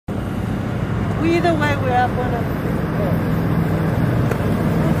Either way, we're up on a...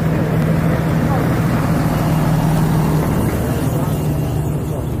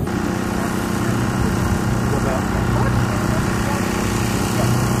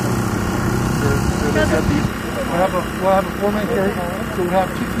 We'll have a four-man carry, so we'll have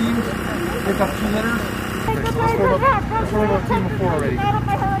 2 teams, pick up 2 litters. Okay, so let's go to a team of 4 already.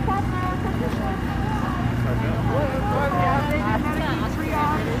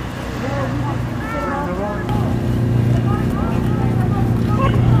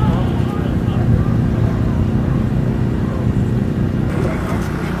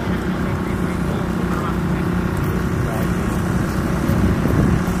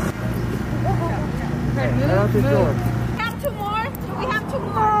 We have 2 more. Do we have 2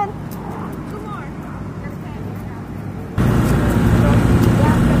 more? 2 more.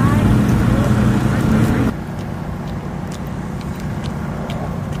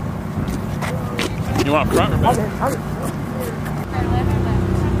 You want front or back?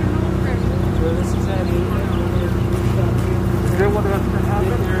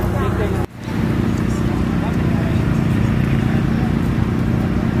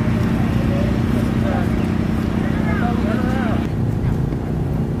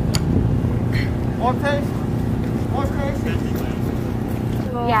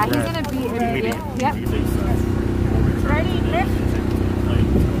 Yeah, he's gonna be immediate. Yep. Ready, lift.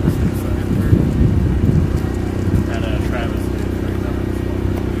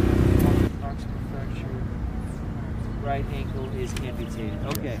 Right ankle is amputated.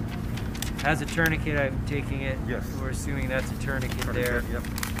 Okay. Has a tourniquet, I'm taking it. Yes. We're assuming that's a tourniquet there. Yep.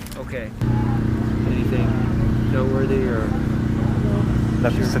 Okay. Anything noteworthy or?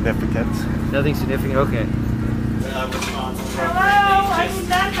 Nothing significant. Nothing significant, okay.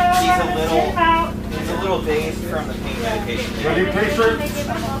 He's a little dazed from the pain medication. Ready, patient?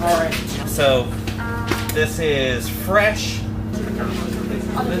 All right. So this is fresh.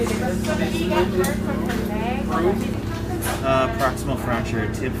 Proximal fracture,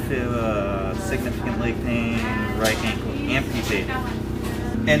 tib fib, significant leg pain, right ankle amputated.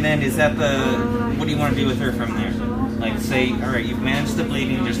 And then is that what do you want to do with her from there? Like say, all right, you've managed the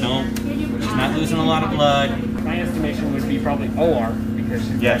bleeding. She's not losing a lot of blood. My estimation would be probably OR because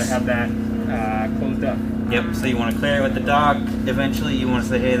she's got to have that closed up. Yep. So you want to clear it with the doc. Eventually, you want to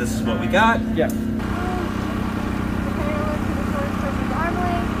say, hey, this is what we got. Yep.